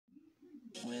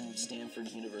when Stanford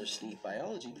University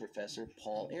biology professor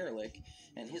Paul Ehrlich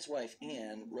and his wife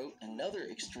Anne wrote another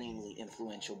extremely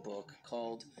influential book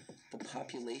called The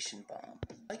Population Bomb.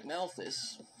 Like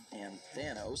Malthus and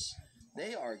Thanos,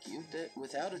 they argued that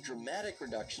without a dramatic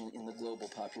reduction in the global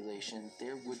population,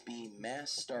 there would be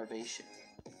mass starvation.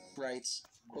 Writes,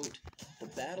 quote, "The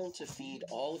battle to feed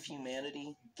all of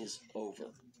humanity is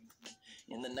over.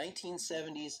 In the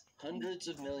 1970s, hundreds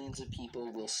of millions of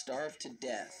people will starve to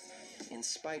death in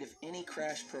spite of any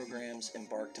crash programs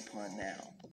embarked upon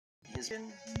now."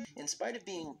 In spite of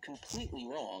being completely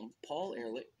wrong, Paul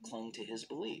Ehrlich clung to his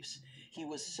beliefs. He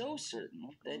was so certain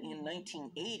that in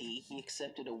 1980 he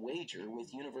accepted a wager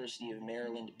with University of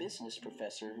Maryland business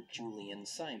professor Julian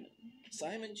Simon.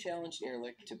 Simon challenged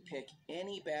Ehrlich to pick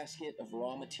any basket of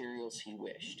raw materials he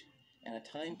wished, and a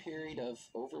time period of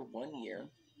over 1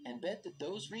 year, and bet that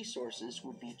those resources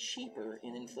would be cheaper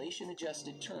in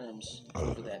inflation-adjusted terms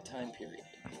over that time period.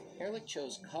 Ehrlich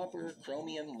chose copper,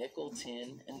 chromium, nickel,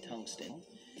 tin, and tungsten,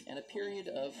 and a period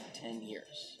of 10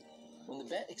 years. When the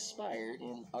bet expired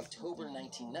in October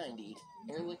 1990,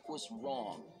 Ehrlich was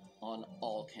wrong on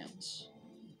all counts.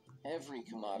 Every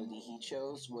commodity he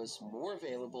chose was more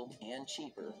available and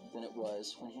cheaper than it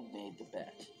was when he made the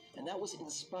bet. And that was in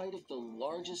spite of the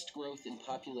largest growth in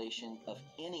population of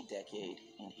any decade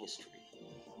in history.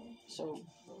 So,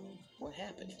 what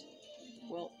happened?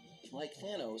 Well, like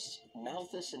Thanos,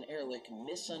 Malthus and Ehrlich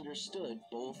misunderstood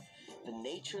both the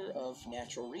nature of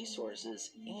natural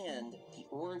resources and the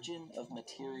origin of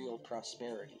material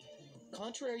prosperity.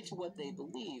 Contrary to what they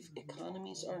believe,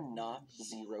 economies are not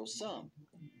zero-sum.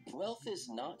 Wealth is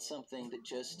not something that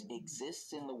just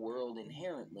exists in the world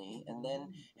inherently and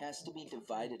then has to be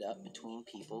divided up between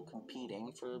people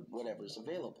competing for whatever's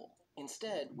available.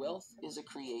 Instead, wealth is a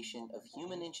creation of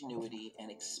human ingenuity and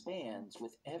expands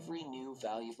with every new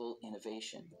valuable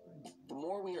innovation. The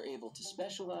more we are able to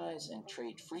specialize and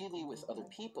trade freely with other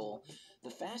people, the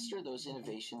faster those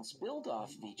innovations build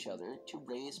off of each other to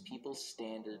raise people's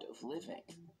standard of living.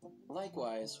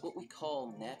 Likewise, what we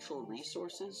call natural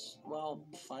resources, while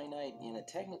finite in a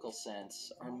technical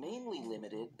sense, are mainly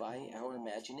limited by our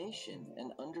imagination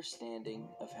and understanding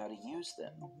of how to use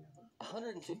them.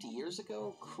 150 years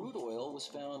ago, crude oil was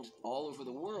found all over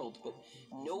the world, but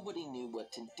nobody knew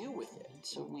what to do with it,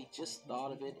 so we just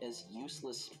thought of it as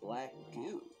useless black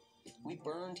goo. We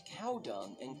burned cow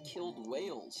dung and killed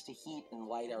whales to heat and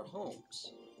light our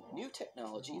homes. New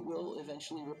technology will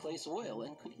eventually replace oil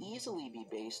and could easily be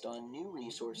based on new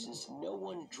resources no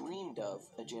one dreamed of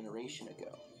a generation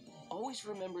ago. Always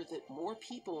remember that more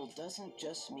people doesn't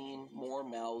just mean more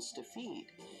mouths to feed.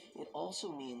 It also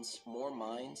means more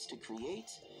minds to create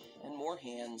and more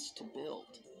hands to build.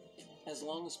 As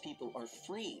long as people are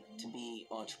free to be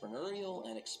entrepreneurial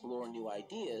and explore new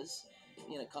ideas,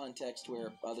 in a context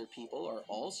where other people are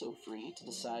also free to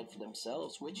decide for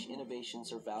themselves which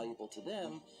innovations are valuable to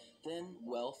them, then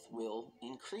wealth will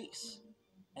increase.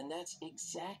 And that's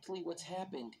exactly what's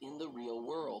happened in the real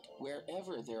world,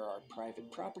 wherever there are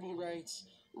private property rights,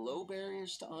 low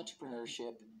barriers to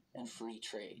entrepreneurship, and free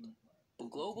trade. The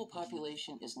global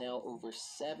population is now over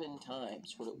 7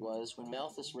 times what it was when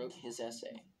Malthus wrote his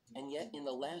essay. And yet, in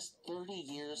the last 30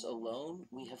 years alone,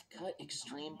 we have cut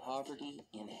extreme poverty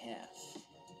in half.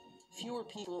 Fewer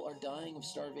people are dying of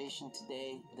starvation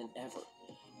today than ever.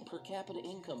 Per capita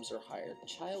incomes are higher.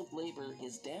 Child labor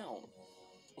is down.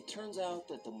 It turns out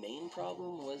that the main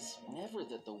problem was never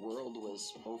that the world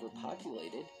was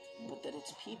overpopulated, but that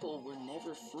its people were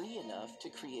never free enough to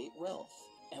create wealth.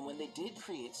 And when they did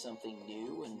create something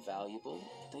new and valuable,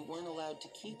 they weren't allowed to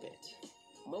keep it.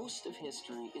 Most of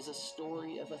history is a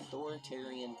story of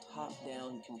authoritarian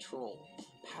top-down control,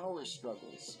 power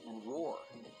struggles, and war.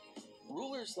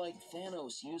 Rulers like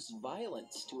Thanos used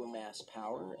violence to amass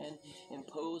power and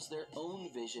impose their own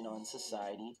vision on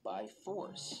society by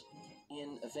force.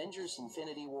 In Avengers: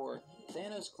 Infinity War,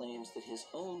 Thanos claims that his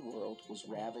own world was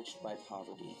ravaged by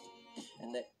poverty,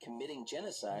 and that committing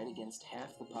genocide against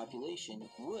half the population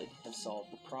would have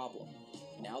solved the problem.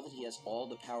 Now that he has all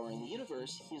the power in the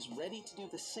universe, he is ready to do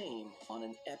the same on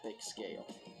an epic scale.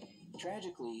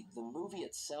 Tragically, the movie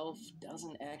itself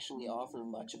doesn't actually offer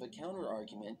much of a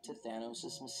counter-argument to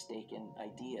Thanos' mistaken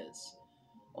ideas,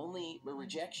 only a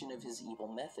rejection of his evil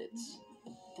methods.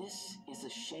 This is a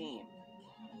shame.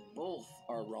 Both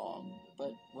are wrong,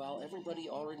 but while everybody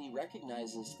already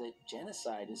recognizes that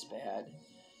genocide is bad,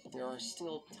 there are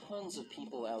still tons of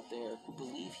people out there who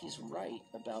believe he's right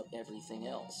about everything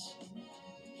else.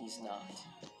 He's not.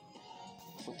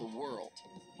 What the world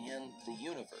and the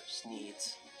universe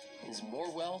needs is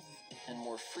more wealth and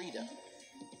more freedom,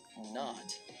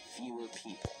 not fewer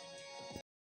people.